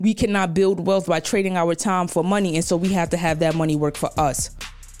We cannot build wealth by trading our time for money. And so we have to have that money work for us.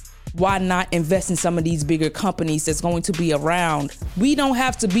 Why not invest in some of these bigger companies that's going to be around? We don't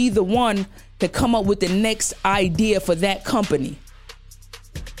have to be the one to come up with the next idea for that company.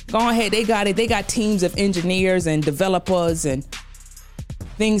 Go ahead. They got it. They got teams of engineers and developers and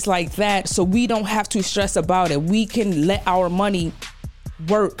things like that. So we don't have to stress about it. We can let our money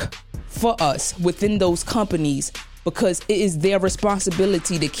work for us within those companies, because it is their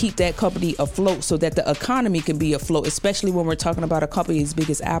responsibility to keep that company afloat so that the economy can be afloat, especially when we're talking about a company as big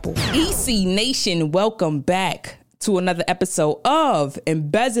as Apple. EC Nation, welcome back to another episode of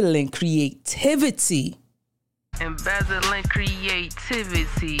Embezzling Creativity. Embezzling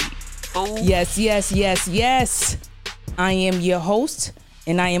Creativity. Ooh. Yes. I am your host,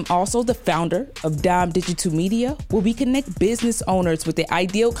 and I am also the founder of Dime Digital Media, where we connect business owners with their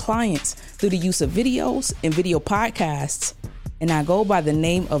ideal clients through the use of videos and video podcasts. And I go by the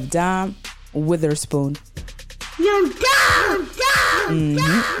name of Dime Witherspoon.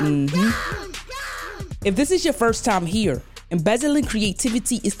 If this is your first time here, Embezzling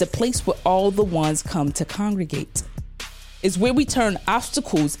Creativity is the place where all the ones come to congregate. It's where we turn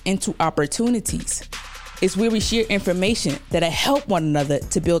obstacles into opportunities. It's where we share information that help one another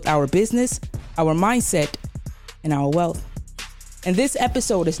to build our business, our mindset, and our wealth. And this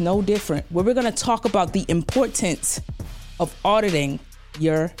episode is no different, where we're going to talk about the importance of auditing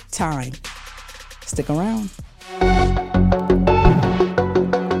your time. Stick around.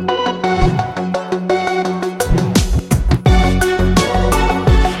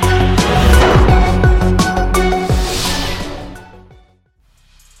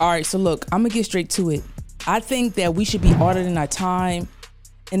 All right, so look, I'm going to get straight to it. I think that we should be auditing our time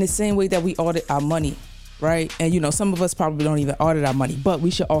in the same way that we audit our money, right? And, some of us probably don't even audit our money, but we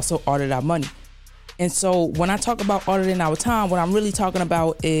should also audit our money. And so when I talk about auditing our time, what I'm really talking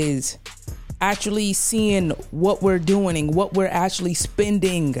about is actually seeing what we're doing and what we're actually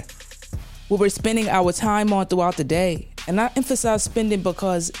spending, what we're spending our time on throughout the day. And I emphasize spending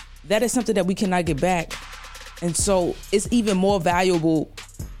because that is something that we cannot get back. And so it's even more valuable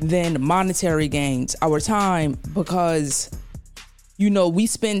than monetary gains, our time, because, we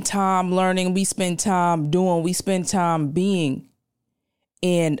spend time learning, we spend time doing, we spend time being,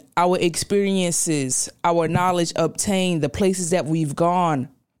 and our experiences, our knowledge obtained, the places that we've gone.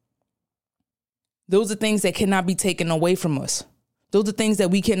 Those are things that cannot be taken away from us. Those are things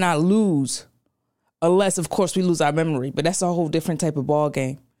that we cannot lose, unless, of course, we lose our memory. But that's a whole different type of ball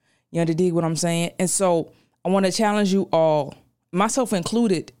game. You understand what I'm saying? And so I want to challenge you all, myself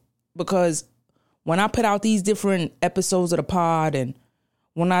included, because when I put out these different episodes of the pod and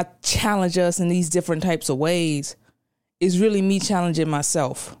when I challenge us in these different types of ways, it's really me challenging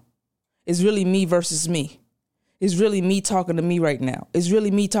myself. It's really me versus me. It's really me talking to me right now. It's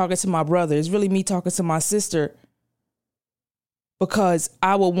really me talking to my brother. It's really me talking to my sister, because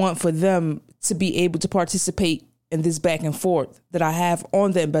I would want for them to be able to participate in this back and forth that I have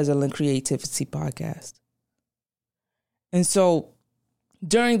on the Embezzling Creativity podcast. And so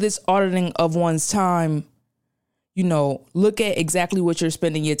during this auditing of one's time, look at exactly what you're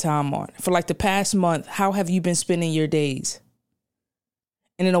spending your time on. For like the past month, how have you been spending your days?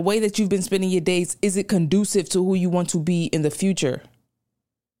 And in a way that you've been spending your days, is it conducive to who you want to be in the future?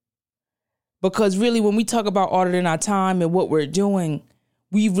 Because really, when we talk about auditing our time and what we're doing,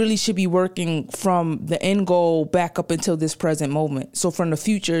 we really should be working from the end goal back up until this present moment. So from the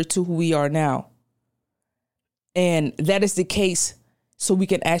future to who we are now. And that is the case so we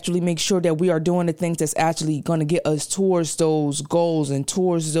can actually make sure that we are doing the things that's actually going to get us towards those goals and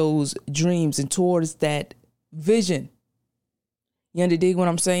towards those dreams and towards that vision. You understand what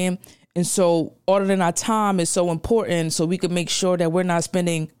I'm saying? And so auditing our time is so important so we can make sure that we're not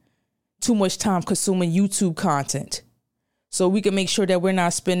spending too much time consuming YouTube content. So we can make sure that we're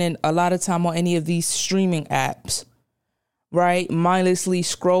not spending a lot of time on any of these streaming apps, right? Mindlessly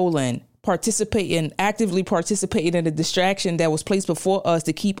scrolling. Actively participating in the distraction that was placed before us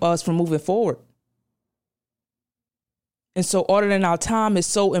to keep us from moving forward. And so auditing our time is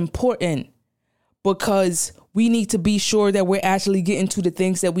so important because we need to be sure that we're actually getting to the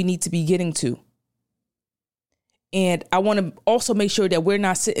things that we need to be getting to. And I want to also make sure that we're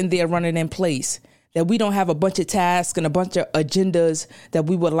not sitting there running in place, that we don't have a bunch of tasks and a bunch of agendas that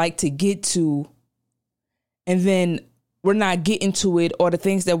we would like to get to, and then we're not getting to it, or the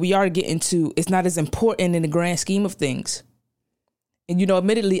things that we are getting to, it's not as important in the grand scheme of things. And,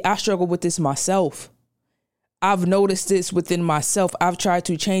 admittedly, I struggle with this myself. I've noticed this within myself. I've tried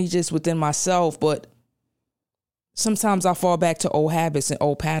to change this within myself, but sometimes I fall back to old habits and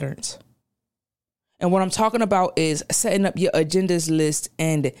old patterns. And what I'm talking about is setting up your agendas list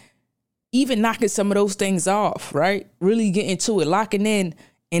and even knocking some of those things off, right? Really getting to it, locking in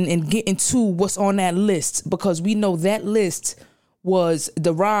and getting to what's on that list, because we know that list was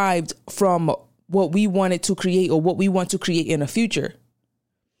derived from what we wanted to create or what we want to create in the future.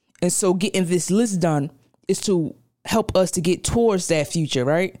 And so getting this list done is to help us to get towards that future,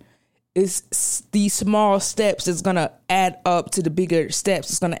 right? It's these small steps that's going to add up to the bigger steps.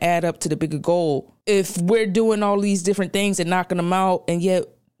 It's going to add up to the bigger goal. If we're doing all these different things and knocking them out, and yet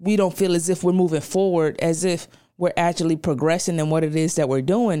we don't feel as if we're moving forward, as if we're actually progressing in what it is that we're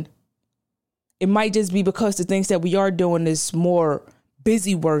doing, it might just be because the things that we are doing is more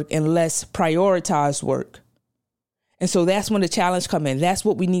busy work and less prioritized work. And so that's when the challenge comes in. That's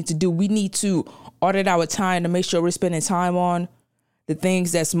what we need to do. We need to audit our time to make sure we're spending time on the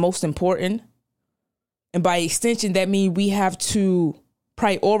things that's most important. And by extension, that means we have to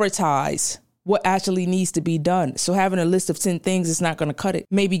prioritize what actually needs to be done. So having a list of 10 things is not going to cut it.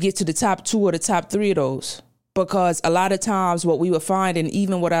 Maybe get to the top 2 or the top 3 of those. Because a lot of times what we will find, and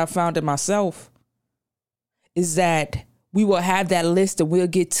even what I found in myself, is that we will have that list and we'll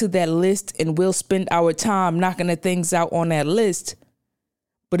get to that list and we'll spend our time knocking the things out on that list.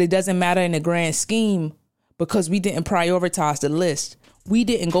 But it doesn't matter in the grand scheme because we didn't prioritize the list. We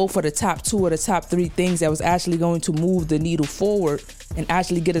didn't go for the top 2 or the top 3 things that was actually going to move the needle forward and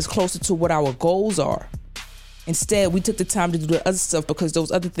actually get us closer to what our goals are. Instead, we took the time to do the other stuff because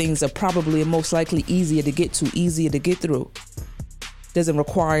those other things are probably and most likely easier to get to, easier to get through. Doesn't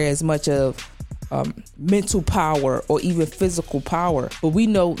require as much of mental power or even physical power. But we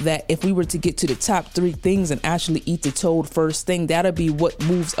know that if we were to get to the top 3 things and actually eat the toad first thing, that'll be what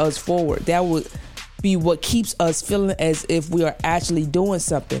moves us forward. That would be what keeps us feeling as if we are actually doing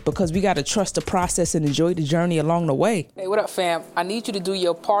something, because we got to trust the process and enjoy the journey along the way. Hey, what up, fam? I need you to do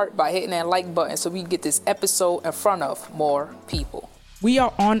your part by hitting that like button so we can get this episode in front of more people. We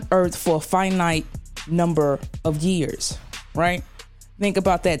are on Earth for a finite number of years, right? Think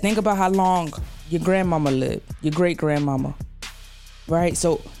about that. Think about how long your grandmama lived, your great grandmama, right?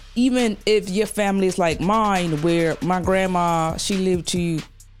 So even if your family is like mine, where my grandma, she lived to,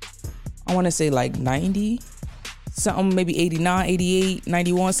 I want to say like 90, something, maybe 89, 88,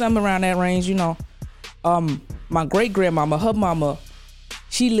 91, something around that range, you know. My great grandmama, her mama,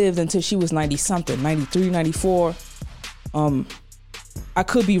 she lived until she was 90 something, 93, 94. I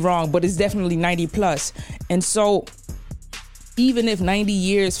could be wrong, but it's definitely 90 plus. And so even if 90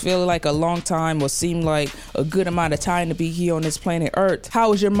 years feel like a long time or seem like a good amount of time to be here on this planet Earth,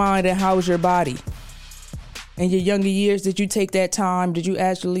 how is your mind and how is your body? In your younger years, did you take that time? Did you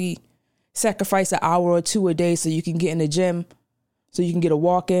actually sacrifice an hour or 2 a day so you can get in the gym, so you can get a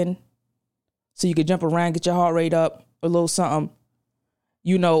walk in, so you can jump around, get your heart rate up, a little something,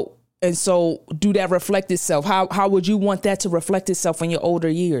 you know? And so do that reflect itself? How would you want that to reflect itself in your older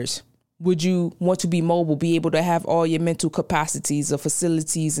years? Would you want to be mobile, be able to have all your mental capacities or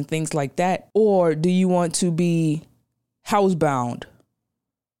facilities and things like that? Or do you want to be housebound?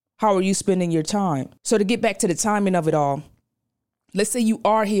 How are you spending your time? So to get back to the timing of it all, let's say you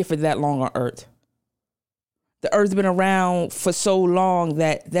are here for that long on Earth. The Earth's been around for so long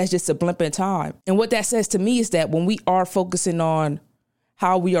that that's just a blip in time. And what that says to me is that when we are focusing on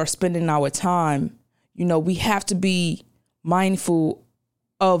how we are spending our time, you know, we have to be mindful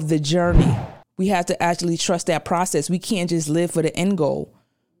of the journey. We have to actually trust that process. We can't just live for the end goal.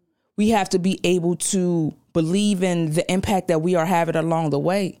 We have to be able to believe in the impact that we are having along the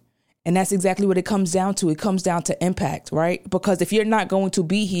way. And that's exactly what it comes down to. It comes down to impact, right? Because if you're not going to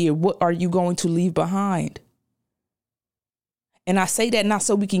be here, what are you going to leave behind? And I say that not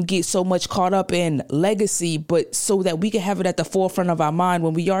so we can get so much caught up in legacy, but so that we can have it at the forefront of our mind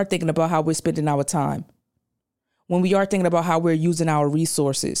when we are thinking about how we're spending our time. When we are thinking about how we're using our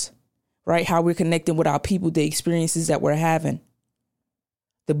resources, right? How we're connecting with our people, the experiences that we're having,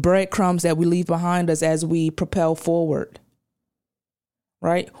 the breadcrumbs that we leave behind us as we propel forward,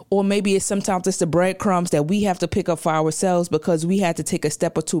 right? Or maybe sometimes it's the breadcrumbs that we have to pick up for ourselves because we had to take a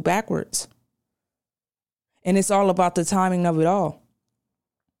step or 2 backwards. And it's all about the timing of it all.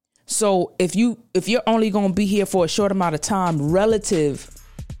 So if you're only going to be here for a short amount of time relative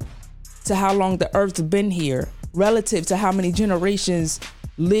to how long the Earth's been here, relative to how many generations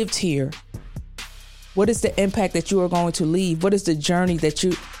lived here, what is the impact that you are going to leave? What is the journey that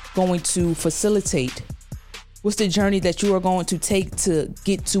you're going to facilitate? What's the journey that you are going to take to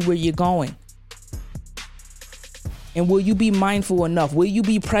get to where you're going? And will you be mindful enough? Will you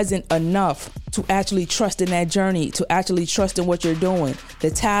be present enough to actually trust in that journey, to actually trust in what you're doing,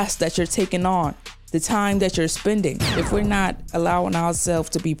 the tasks that you're taking on, the time that you're spending? If we're not allowing ourselves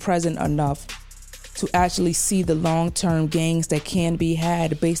to be present enough to actually see the long-term gains that can be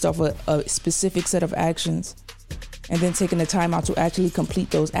had based off a specific set of actions, and then taking the time out to actually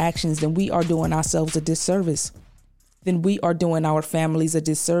complete those actions, then we are doing ourselves a disservice. Then we are doing our families a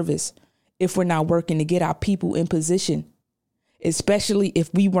disservice if we're not working to get our people in position, especially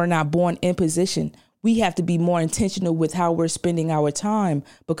if we were not born in position. We have to be more intentional with how we're spending our time,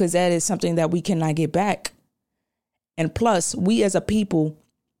 because that is something that we cannot get back. And plus, we as a people,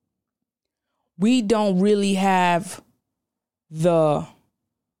 we don't really have the,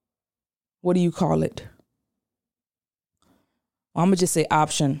 what do you call it? I'm going to just say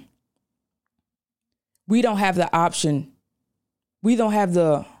option. We don't have the option. We don't have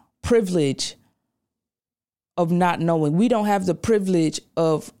the privilege of not knowing. We don't have the privilege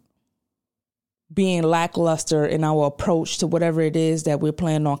of being lackluster in our approach to whatever it is that we're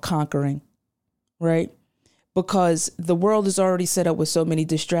planning on conquering, right? Because the world is already set up with so many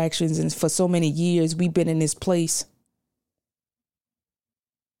distractions, and for so many years we've been in this place,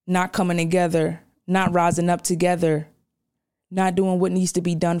 not coming together, not rising up together, not doing what needs to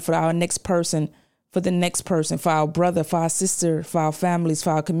be done for our next person, for the next person, for our brother, for our sister, for our families,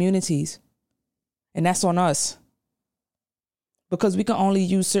 for our communities. And that's on us. Because we can only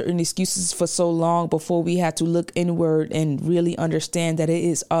use certain excuses for so long before we have to look inward and really understand that it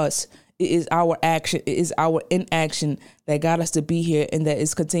is us. It is our action. It is our inaction that got us to be here, and that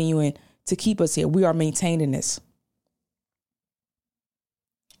is continuing to keep us here. We are maintaining this.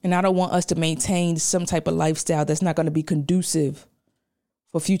 And I don't want us to maintain some type of lifestyle that's not going to be conducive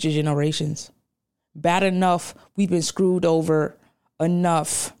for future generations. Bad enough, we've been screwed over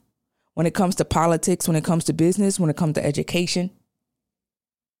enough when it comes to politics, when it comes to business, when it comes to education,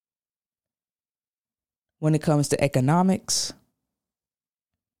 when it comes to economics.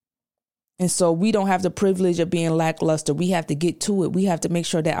 And so we don't have the privilege of being lackluster. We have to get to it. We have to make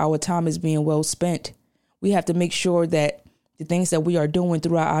sure that our time is being well spent. We have to make sure that the things that we are doing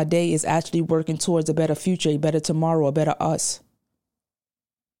throughout our day is actually working towards a better future, a better tomorrow, a better us.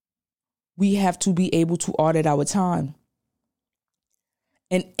 We have to be able to audit our time.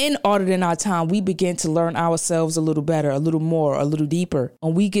 And in auditing our time, we begin to learn ourselves a little better, a little more, a little deeper.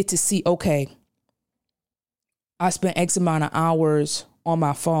 And we get to see, okay, I spent X amount of hours on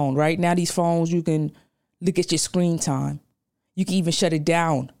my phone. Right now, these phones, you can look at your screen time. You can even shut it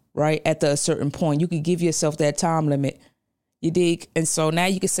down, right, at a certain point. You can give yourself that time limit. You dig? And so now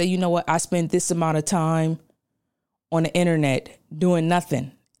you can say, you know what, I spent this amount of time on the internet doing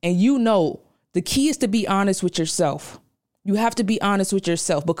nothing. And you know, the key is to be honest with yourself. You have to be honest with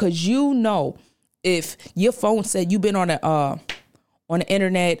yourself, because you know, if your phone said you've been on the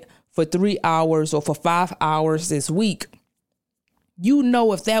internet for 3 hours or for 5 hours this week, you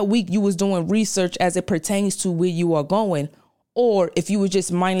know, if that week you was doing research as it pertains to where you are going, or if you were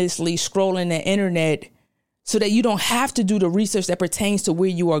just mindlessly scrolling the internet so that you don't have to do the research that pertains to where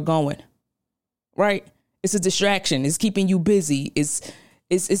you are going, right? It's a distraction. It's keeping you busy.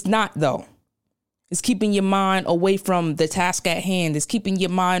 It's not, though. It's keeping your mind away from the task at hand. It's keeping your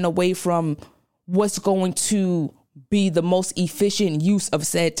mind away from what's going to be the most efficient use of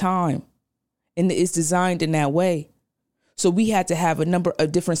said time. And it's designed in that way. So we had to have a number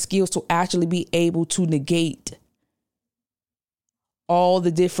of different skills to actually be able to negate all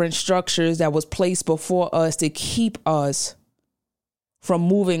the different structures that was placed before us to keep us from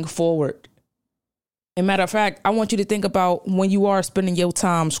moving forward. And matter of fact, I want you to think about when you are spending your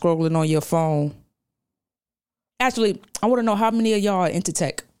time scrolling on your phone. Actually, I want to know how many of y'all are into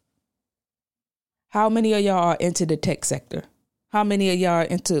tech. How many of y'all are into the tech sector? How many of y'all are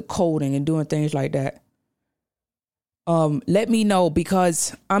into coding and doing things like that? Let me know,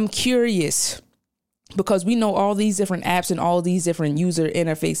 because I'm curious, because we know all these different apps and all these different user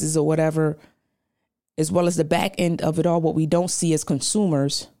interfaces or whatever, as well as the back end of it all, what we don't see as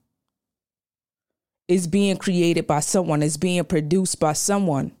consumers is being created by someone, is being produced by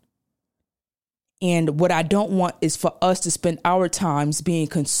someone. And what I don't want is for us to spend our times being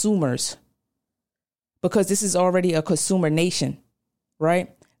consumers, because this is already a consumer nation, right?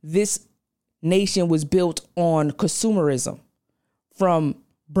 This nation was built on consumerism, from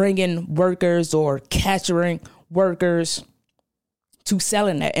bringing workers or capturing workers to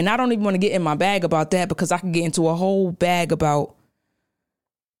selling that. And I don't even want to get in my bag about that, because I can get into a whole bag about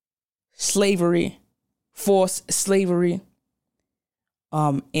slavery, forced slavery,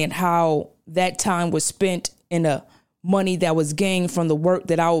 and how that time was spent in the money that was gained from the work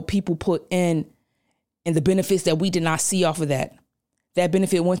that our people put in, and the benefits that we did not see off of that. That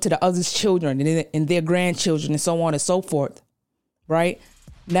benefit went to the other's children and their grandchildren and so on and so forth, right?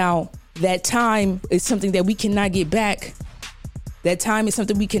 Now, that time is something that we cannot get back. That time is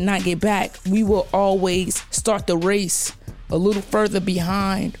something we cannot get back. We will always start the race a little further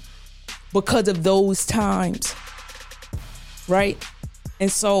behind because of those times, right?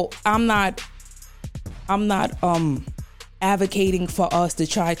 And so I'm not advocating for us to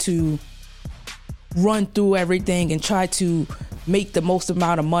try to run through everything and try to make the most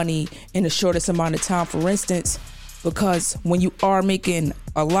amount of money in the shortest amount of time, for instance, because when you are making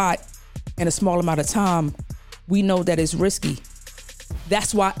a lot in a small amount of time, we know that it's risky.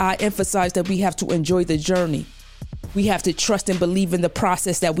 That's why I emphasize that we have to enjoy the journey. We have to trust and believe in the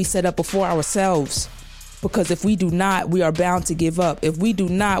process that we set up before ourselves. Because if we do not, we are bound to give up. If we do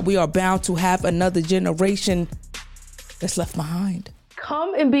not, we are bound to have another generation that's left behind.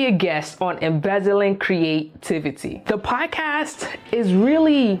 Come and be a guest on Embezzling Creativity. The podcast is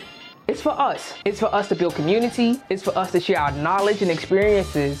really, it's for us. It's for us to build community. It's for us to share our knowledge and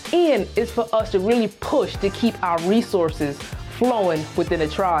experiences. And it's for us to really push to keep our resources flowing within the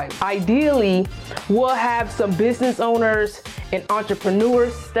tribe. Ideally, we'll have some business owners and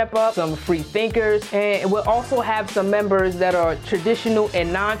entrepreneurs step up, some free thinkers, and we'll also have some members that are traditional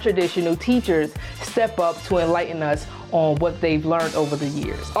and non-traditional teachers step up to enlighten us on what they've learned over the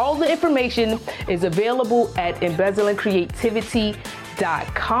years. All the information is available at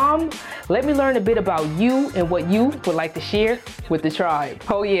embezzlingcreativity.com. Let me learn a bit about you and what you would like to share with the tribe.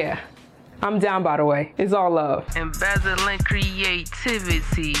 Oh yeah, I'm down, by the way. It's all love. Embezzling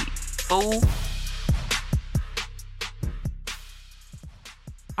Creativity. Ooh.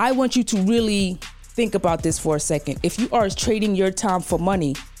 I want you to really think about this for a second. If you are trading your time for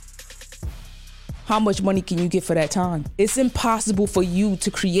money, how much money can you get for that time? It's impossible for you to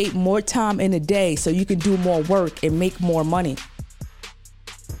create more time in a day so you can do more work and make more money.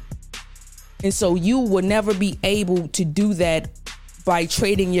 And so you will never be able to do that by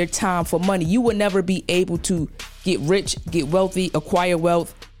trading your time for money. You will never be able to get rich, get wealthy, acquire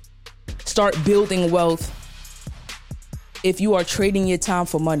wealth, start building wealth if you are trading your time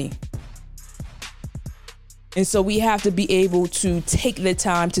for money. And so we have to be able to take the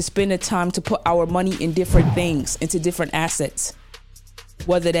time to spend the time to put our money in different things, into different assets,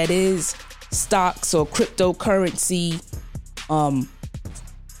 whether that is stocks or cryptocurrency,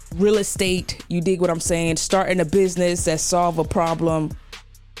 real estate. You dig what I'm saying? Starting a business that solve a problem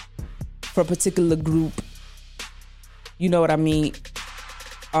for a particular group. You know what I mean?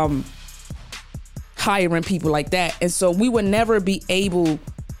 Hiring people like that. And so we would never be able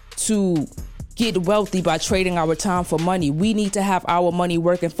to get wealthy by trading our time for money. We need to have our money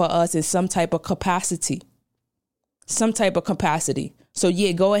working for us in some type of capacity. So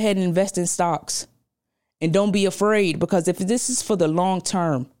yeah, go ahead and invest in stocks. And don't be afraid, because if this is for the long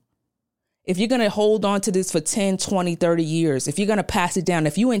term, if you're going to hold on to this for 10, 20, 30 years, if you're going to pass it down,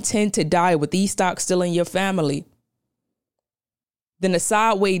 if you intend to die with these stocks still in your family, then the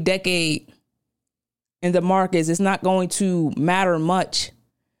sideways decade in the markets is not going to matter much,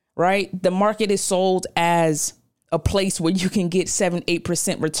 right? The market is sold as a place where you can get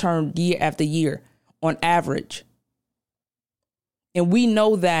 7-8% return year after year on average. And we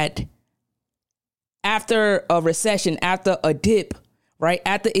know that after a recession, after a dip, right,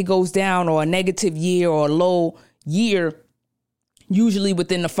 after it goes down, or a negative year or a low year, usually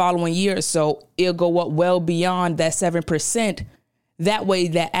within the following year or so, it'll go up well beyond that 7%. That way,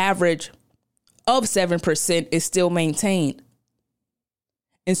 the average of 7% is still maintained.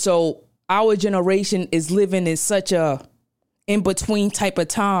 And so our generation is living in such a in-between type of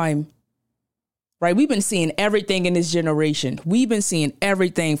time, right? We've been seeing everything in this generation. We've been seeing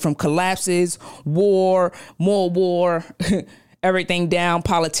everything from collapses, war, more war, everything down,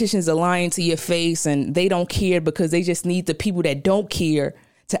 politicians are lying to your face, and they don't care because they just need the people that don't care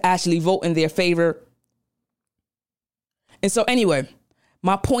to actually vote in their favor. And so anyway,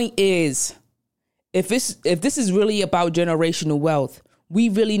 my point is, if this is really about generational wealth, we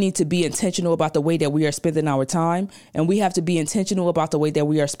really need to be intentional about the way that we are spending our time, and we have to be intentional about the way that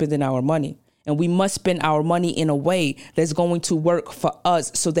we are spending our money. And we must spend our money in a way that's going to work for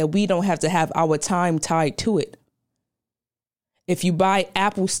us so that we don't have to have our time tied to it. If you buy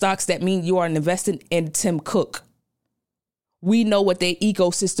Apple stocks, that means you are investing in Tim Cook. We know what their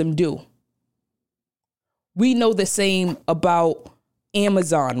ecosystem do. We know the same about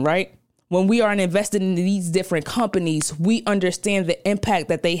Amazon, right? When we are invested in these different companies, we understand the impact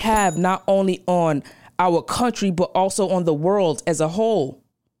that they have not only on our country, but also on the world as a whole.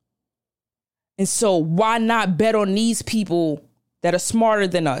 And so why not bet on these people that are smarter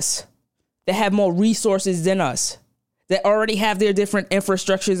than us, that have more resources than us, that already have their different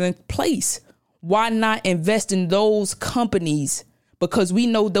infrastructures in place? Why not invest in those companies? Because we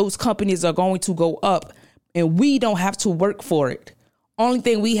know those companies are going to go up And we don't have to work for it. Only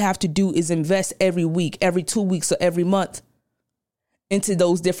thing we have to do is invest every week, every 2 weeks, or every month into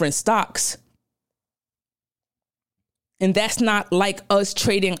those different stocks. And that's not like us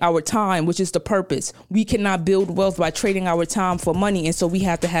trading our time, which is the purpose. We cannot build wealth by trading our time for money. And so we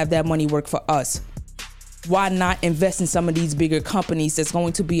have to have that money work for us. Why not invest in some of these bigger companies that's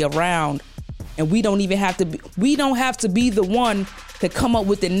going to be around? And we don't have to be the one to come up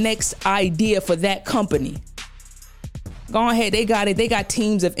with the next idea for that company. Go ahead. They got it. They got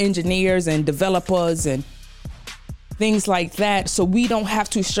teams of engineers and developers and things like that. So we don't have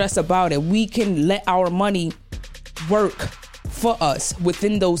to stress about it. We can let our money work for us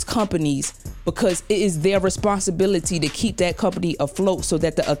within those companies because it is their responsibility to keep that company afloat so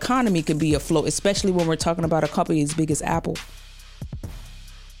that the economy can be afloat, especially when we're talking about a company as big as Apple.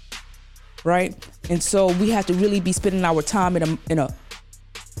 Right? And so we have to really be spending our time in a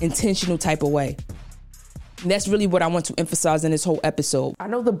intentional type of way. And that's really what I want to emphasize in this whole episode. I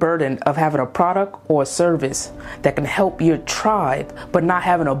know the burden of having a product or a service that can help your tribe, but not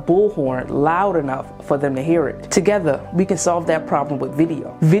having a bullhorn loud enough for them to hear it. Together, we can solve that problem with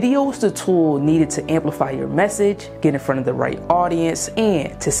video. Video is the tool needed to amplify your message, get in front of the right audience,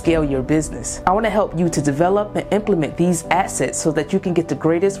 and to scale your business. I want to help you to develop and implement these assets so that you can get the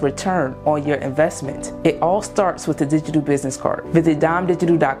greatest return on your investment. It all starts with the digital business card. Visit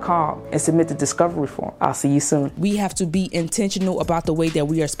dimedigital.com and submit the discovery form. I'll see you soon. We have to be intentional about the way that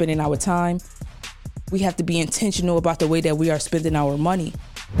we are spending our time. We have to be intentional about the way that we are spending our money.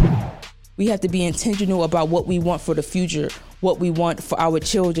 We have to be intentional about what we want for the future, what we want for our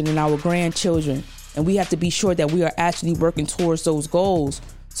children and our grandchildren. And we have to be sure that we are actually working towards those goals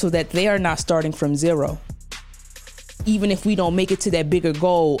so that they are not starting from zero. Even if we don't make it to that bigger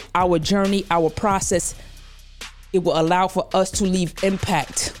goal, our journey, our process, it will allow for us to leave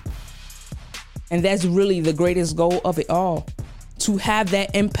impact. And that's really the greatest goal of it all, to have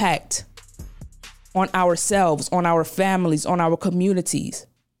that impact on ourselves, on our families, on our communities.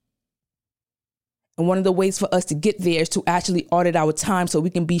 And one of the ways for us to get there is to actually audit our time so we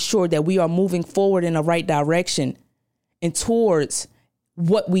can be sure that we are moving forward in the right direction and towards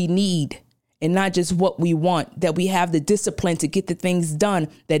what we need and not just what we want, that we have the discipline to get the things done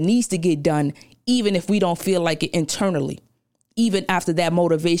that needs to get done, even if we don't feel like it internally, even after that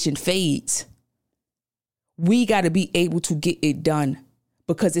motivation fades. We got to be able to get it done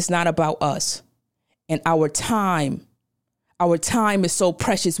because it's not about us. And our time is so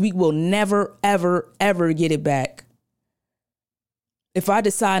precious. We will never, ever, ever get it back. If I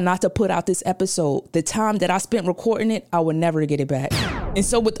decide not to put out this episode, the time that I spent recording it, I will never get it back. And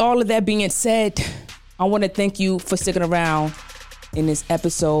so with all of that being said, I want to thank you for sticking around in this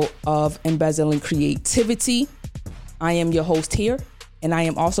episode of Embezzling Creativity. I am your host here. And I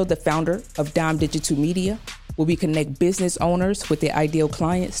am also the founder of Dime Digital Media, where we connect business owners with their ideal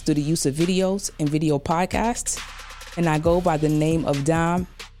clients through the use of videos and video podcasts. And I go by the name of Dime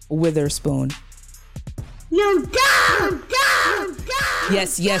Witherspoon. You go!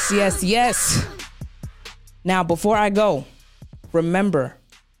 Yes. Now, before I go, remember,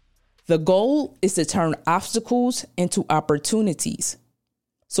 the goal is to turn obstacles into opportunities.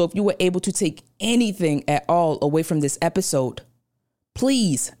 So if you were able to take anything at all away from this episode,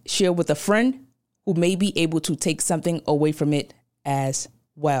 please share with a friend who may be able to take something away from it as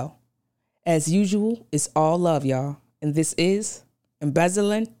well. As usual, it's all love, y'all. And this is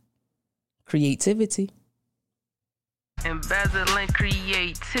Embezzling Creativity. Embezzling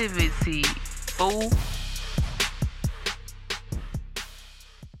Creativity, fool.